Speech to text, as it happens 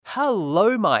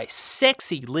Hello, my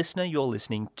sexy listener. You're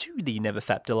listening to the Never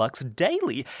Fap Deluxe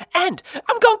Daily, and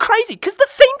I'm going crazy because the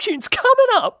theme tune's coming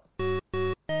up.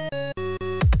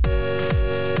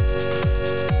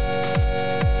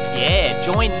 Yeah,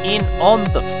 join in on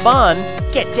the fun.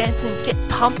 Get dancing, get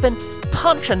pumping,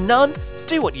 punch a nun.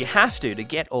 Do what you have to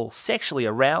get all sexually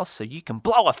aroused so you can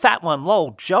blow a fat one,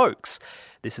 lol, jokes.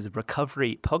 This is a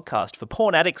recovery podcast for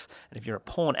porn addicts, and if you're a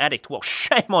porn addict, well,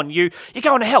 shame on you. You're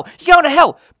going to hell. You're going to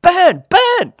hell. Burn,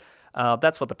 burn.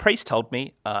 That's what the priest told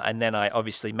me, and then I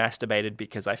obviously masturbated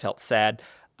because I felt sad,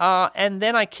 and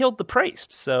then I killed the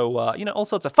priest. So, all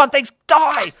sorts of fun things.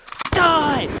 Die,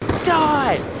 die,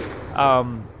 die.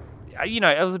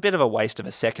 It was a bit of a waste of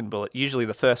a second bullet. Usually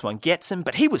the first one gets him,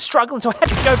 but he was struggling, so I had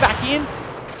to go back in,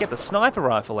 get the sniper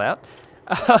rifle out.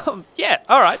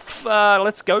 All right.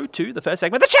 Let's go to the first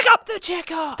segment. The checkup. The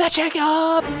checkup. The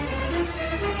checkup.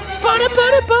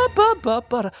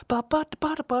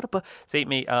 See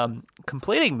me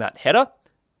completing that header,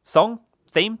 song,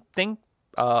 theme, thing.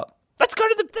 Let's go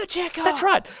to the checkup. That's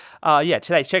right.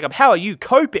 Today's checkup. How are you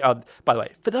coping? By the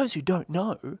way, for those who don't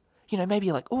know, maybe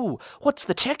you're like, ooh, what's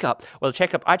the checkup? Well,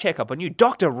 I check up on you.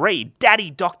 Dr. Reed,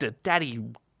 daddy,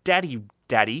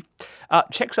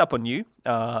 checks up on you,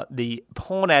 the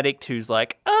porn addict who's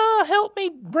like, help me,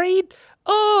 Reed.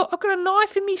 Oh, I've got a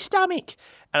knife in my stomach.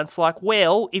 And it's like,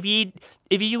 well, if you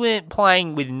weren't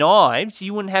playing with knives,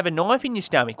 you wouldn't have a knife in your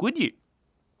stomach, would you?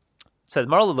 So the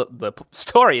moral of the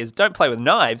story is don't play with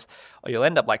knives or you'll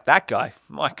end up like that guy.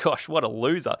 My gosh, what a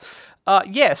loser.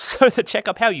 So the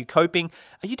checkup, how are you coping?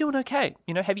 Are you doing okay?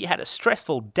 Have you had a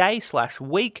stressful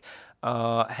day/week?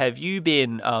 Have you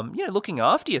been, looking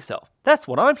after yourself? That's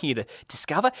what I'm here to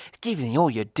discover, giving you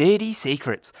all your dirty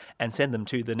secrets and send them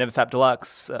to the NeverFap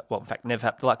Deluxe,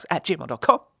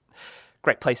 neverfapdeluxe@gmail.com.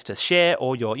 Great place to share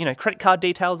all your, credit card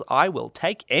details. I will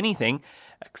take anything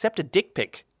except a dick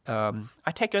pic.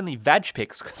 I take only vag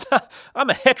pics because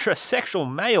I'm a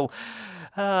heterosexual male.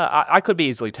 I could be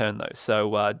easily turned though,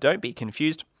 so don't be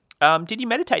confused. Did you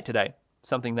meditate today?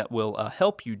 Something that will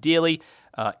help you dearly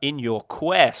in your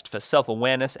quest for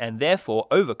self-awareness and therefore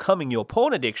overcoming your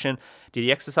porn addiction. Did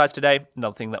you exercise today?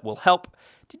 Another thing that will help.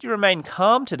 Did you remain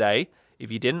calm today?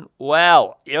 If you didn't,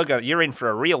 well, you're in for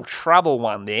a real trouble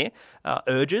one there.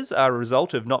 Urges are a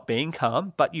result of not being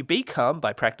calm, but you be calm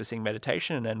by practicing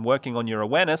meditation and working on your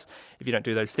awareness. If you don't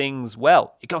do those things,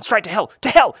 well, you're going straight to hell. To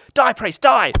hell! Die, priest,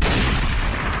 die!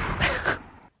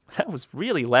 That was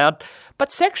really loud,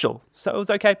 but sexual, so it was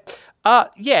okay.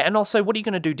 And also, what are you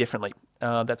going to do differently?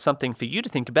 That's something for you to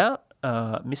think about,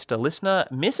 Mr. Listener,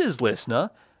 Mrs.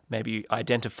 Listener. Maybe you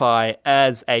identify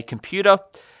as a computer.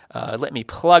 Let me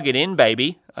plug it in,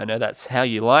 baby. I know that's how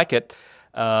you like it.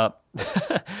 Where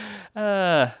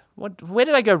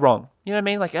did I go wrong? You know what I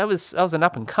mean? Like I was an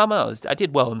up and comer. I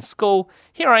did well in school.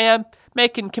 Here I am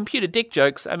making computer dick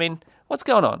jokes. I mean, what's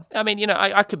going on? I mean,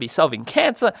 I could be solving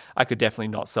cancer. I could definitely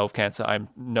not solve cancer. I'm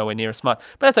nowhere near as smart.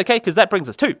 But that's okay because that brings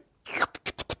us to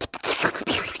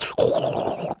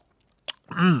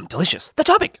delicious. The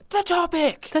topic.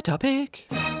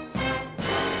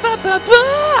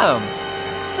 Ba-ba-bam.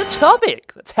 The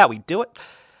topic. That's how we do it.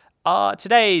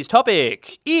 Today's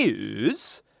topic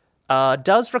is,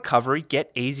 does recovery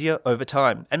get easier over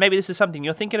time? And maybe this is something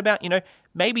you're thinking about.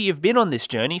 Maybe you've been on this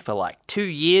journey for like 2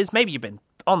 years. Maybe you've been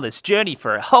on this journey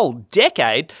for a whole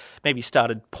decade. Maybe you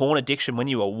started porn addiction when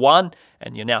you were 1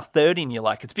 and you're now 30 and you're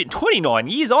like, it's been 29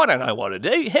 years. I don't know what to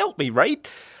do. Help me, Reed.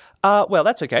 Well,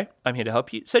 that's okay. I'm here to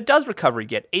help you. So does recovery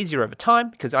get easier over time?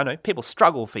 Because I know people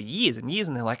struggle for years and years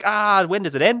and they're like, when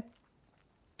does it end?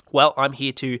 Well, I'm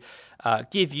here to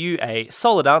give you a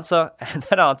solid answer, and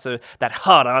that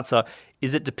hard answer,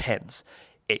 is it depends.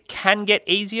 It can get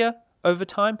easier over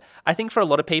time. I think for a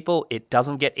lot of people, it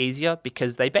doesn't get easier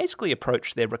because they basically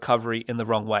approach their recovery in the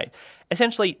wrong way.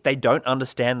 Essentially, they don't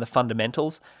understand the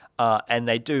fundamentals, and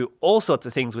they do all sorts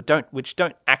of things which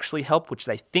don't actually help, which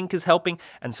they think is helping,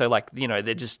 and so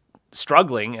they're just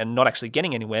struggling and not actually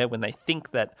getting anywhere when they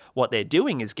think that what they're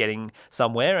doing is getting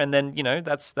somewhere, and then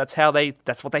that's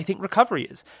what they think recovery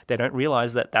is. They don't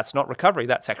realize that that's not recovery.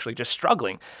 That's actually just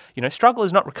struggling. Struggle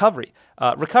is not recovery.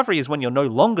 Recovery is when you're no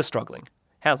longer struggling.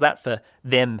 How's that for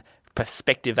them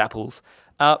perspective apples?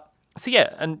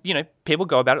 People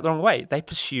go about it the wrong way. They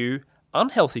pursue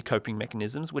unhealthy coping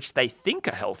mechanisms, which they think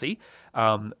are healthy.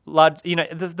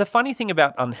 The funny thing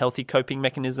about unhealthy coping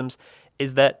mechanisms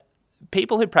is that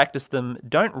people who practice them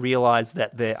don't realize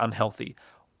that they're unhealthy.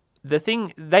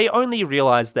 They only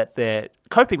realize that they're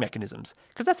coping mechanisms,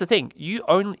 because that's the thing.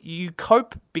 You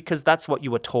cope because that's what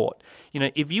you were taught.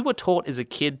 If you were taught as a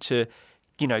kid to,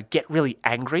 get really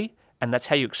angry and that's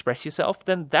how you express yourself,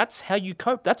 then that's how you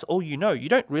cope. That's all you know. You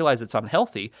don't realize it's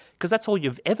unhealthy because that's all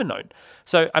you've ever known.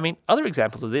 So, I mean, other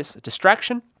examples of this,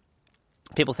 distraction.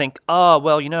 People think, oh,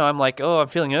 well, I'm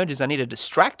feeling urges. I need to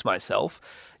distract myself.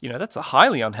 That's a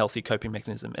highly unhealthy coping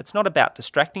mechanism. It's not about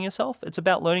distracting yourself. It's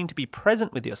about learning to be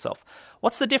present with yourself.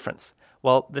 What's the difference?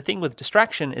 Well, the thing with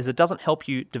distraction is it doesn't help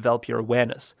you develop your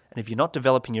awareness. And if you're not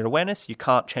developing your awareness, you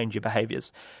can't change your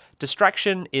behaviors.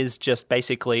 Distraction is just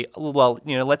basically,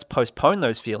 let's postpone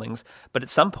those feelings, but at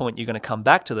some point you're going to come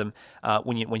back to them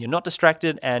when you're not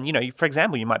distracted. And, for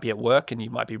example, you might be at work and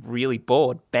you might be really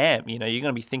bored. Bam, you're going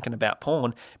to be thinking about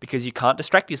porn because you can't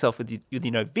distract yourself with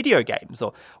video games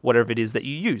or whatever it is that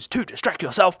you use to distract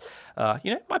yourself.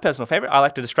 My personal favorite, I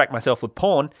like to distract myself with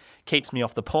porn. Keeps me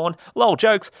off the porn. Lol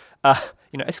jokes.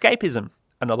 Escapism.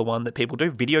 Another one that people do.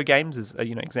 Video games is a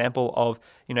example of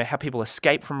how people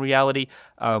escape from reality,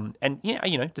 and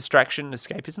distraction,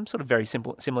 escapism, sort of very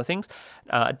similar things.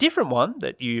 A different one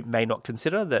that you may not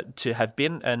consider that to have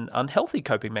been an unhealthy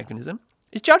coping mechanism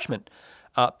is judgment.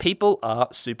 People are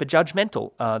super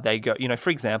judgmental. They go,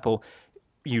 for example,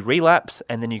 you relapse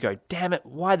and then you go, damn it,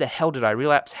 why the hell did I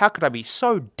relapse? How could I be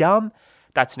so dumb?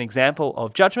 That's an example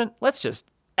of judgment. Let's just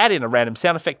add in a random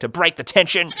sound effect to break the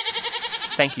tension.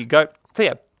 Thank you, Goat. So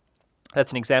yeah,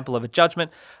 that's an example of a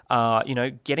judgment.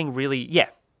 Getting really,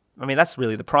 that's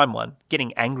really the prime one.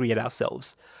 Getting angry at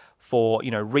ourselves for,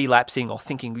 relapsing or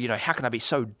thinking, how can I be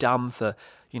so dumb for,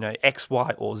 X,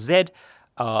 Y, or Z?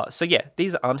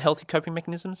 These are unhealthy coping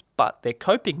mechanisms, but they're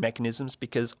coping mechanisms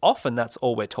because often that's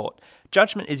all we're taught.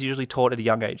 Judgment is usually taught at a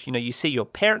young age. You see your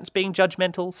parents being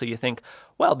judgmental, so you think,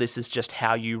 well, this is just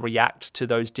how you react to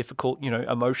those difficult,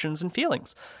 emotions and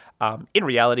feelings. In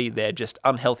reality, they're just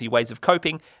unhealthy ways of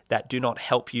coping that do not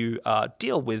help you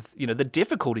deal with, the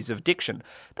difficulties of addiction.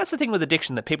 That's the thing with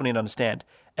addiction that people need to understand.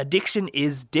 Addiction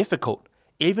is difficult.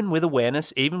 Even with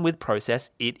awareness, even with process,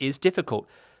 it is difficult.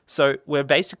 So we're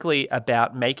basically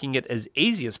about making it as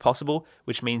easy as possible,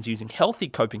 which means using healthy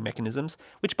coping mechanisms,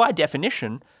 which by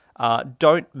definition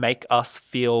don't make us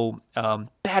feel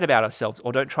bad about ourselves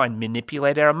or don't try and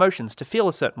manipulate our emotions to feel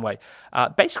a certain way.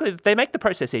 Basically, they make the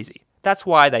process easy. That's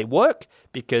why they work,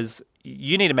 because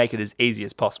you need to make it as easy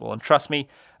as possible. And trust me,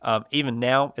 even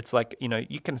now, it's like,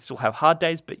 you can still have hard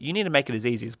days, but you need to make it as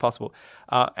easy as possible.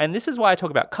 And this is why I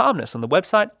talk about calmness on the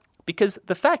website, because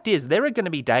the fact is there are going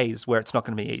to be days where it's not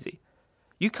going to be easy.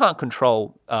 You can't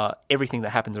control everything that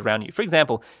happens around you. For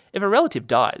example, if a relative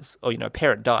dies or, a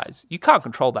parent dies, you can't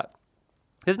control that.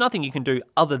 There's nothing you can do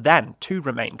other than to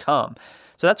remain calm.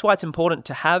 So that's why it's important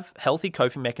to have healthy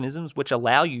coping mechanisms which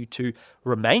allow you to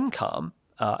remain calm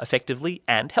effectively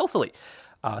and healthily.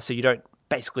 So you don't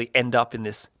basically end up in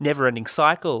this never-ending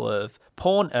cycle of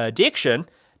porn addiction.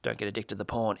 Don't get addicted to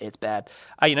porn, it's bad.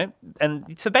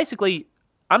 And so basically,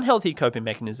 unhealthy coping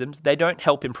mechanisms, they don't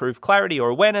help improve clarity or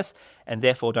awareness and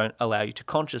therefore don't allow you to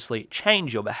consciously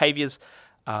change your behaviors.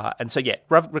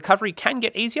 Recovery can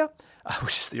get easier,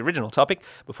 which is the original topic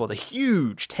before the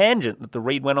huge tangent that the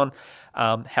read went on.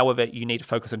 However, you need to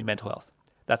focus on your mental health.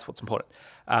 That's what's important.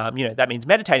 That means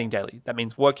meditating daily. That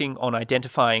means working on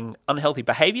identifying unhealthy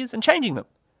behaviors and changing them.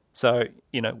 So,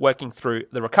 working through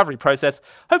the recovery process.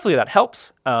 Hopefully that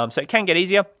helps. So it can get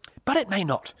easier, but it may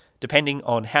not, depending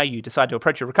on how you decide to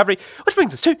approach your recovery. Which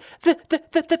brings us to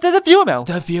the viewer mail.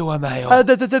 The viewer mail.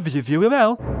 The viewer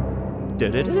mail.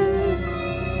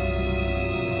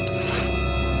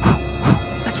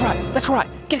 That's right.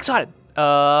 Get excited.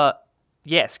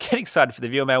 Yes, get excited for the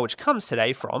viewer mail, which comes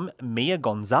today from Mia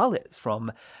Gonzalez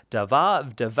from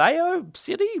Davao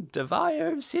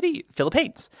City,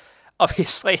 Philippines.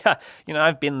 Obviously,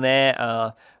 I've been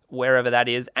there, wherever that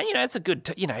is, and it's a good,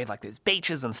 there's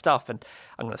beaches and stuff. And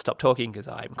I'm going to stop talking because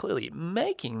I'm clearly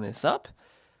making this up.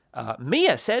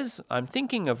 Mia says, I'm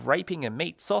thinking of raping a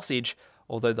meat sausage,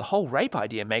 although the whole rape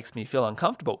idea makes me feel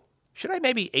uncomfortable. Should I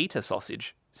maybe eat a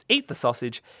sausage? Eat the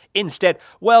sausage instead?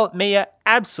 Well, Mia,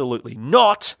 absolutely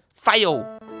not.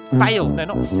 Fail. No,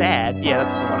 not sad. Yeah,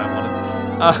 that's the one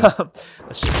I wanted.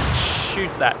 Let's just shoot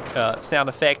that sound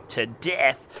effect to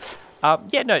death.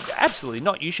 No, absolutely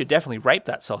not. You should definitely rape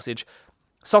that sausage.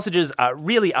 Sausages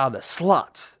really are the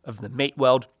sluts of the meat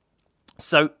world.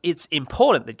 So it's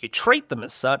important that you treat them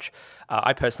as such.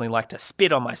 I personally like to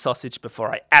spit on my sausage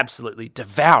before I absolutely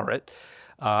devour it.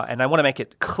 And I want to make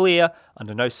it clear,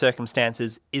 under no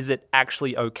circumstances is it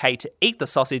actually okay to eat the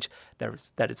sausage.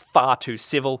 That is far too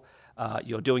civil.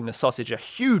 You're doing the sausage a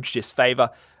huge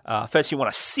disfavor. First you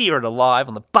want to sear it alive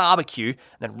on the barbecue,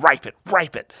 and then rape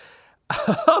it.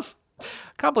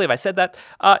 Can't believe I said that.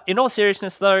 In all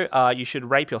seriousness, though, you should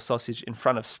rape your sausage in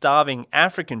front of starving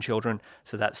African children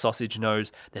so that sausage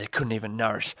knows that it couldn't even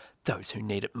nourish those who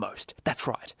need it most. That's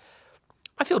right.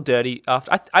 I feel dirty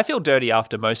after. I feel dirty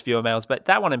after most viewer mails, but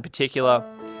that one in particular,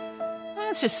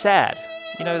 it's just sad.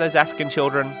 You know, those African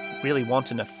children really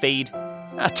wanting a feed.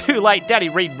 Too late, Daddy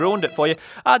Reed ruined it for you.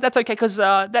 That's okay, because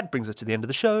that brings us to the end of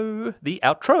the show. The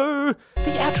outro.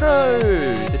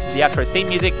 This is the outro theme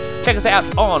music. Check us out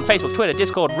on Facebook, Twitter,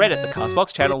 Discord, Reddit, the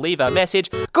Castbox channel. Leave a message.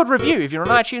 Good review if you're on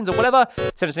iTunes or whatever.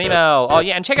 Send us an email. Oh,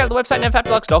 yeah, and check out the website,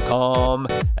 nfapdeluxe.com.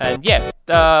 And yeah,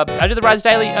 I do the Rise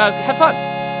Daily. Have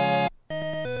fun.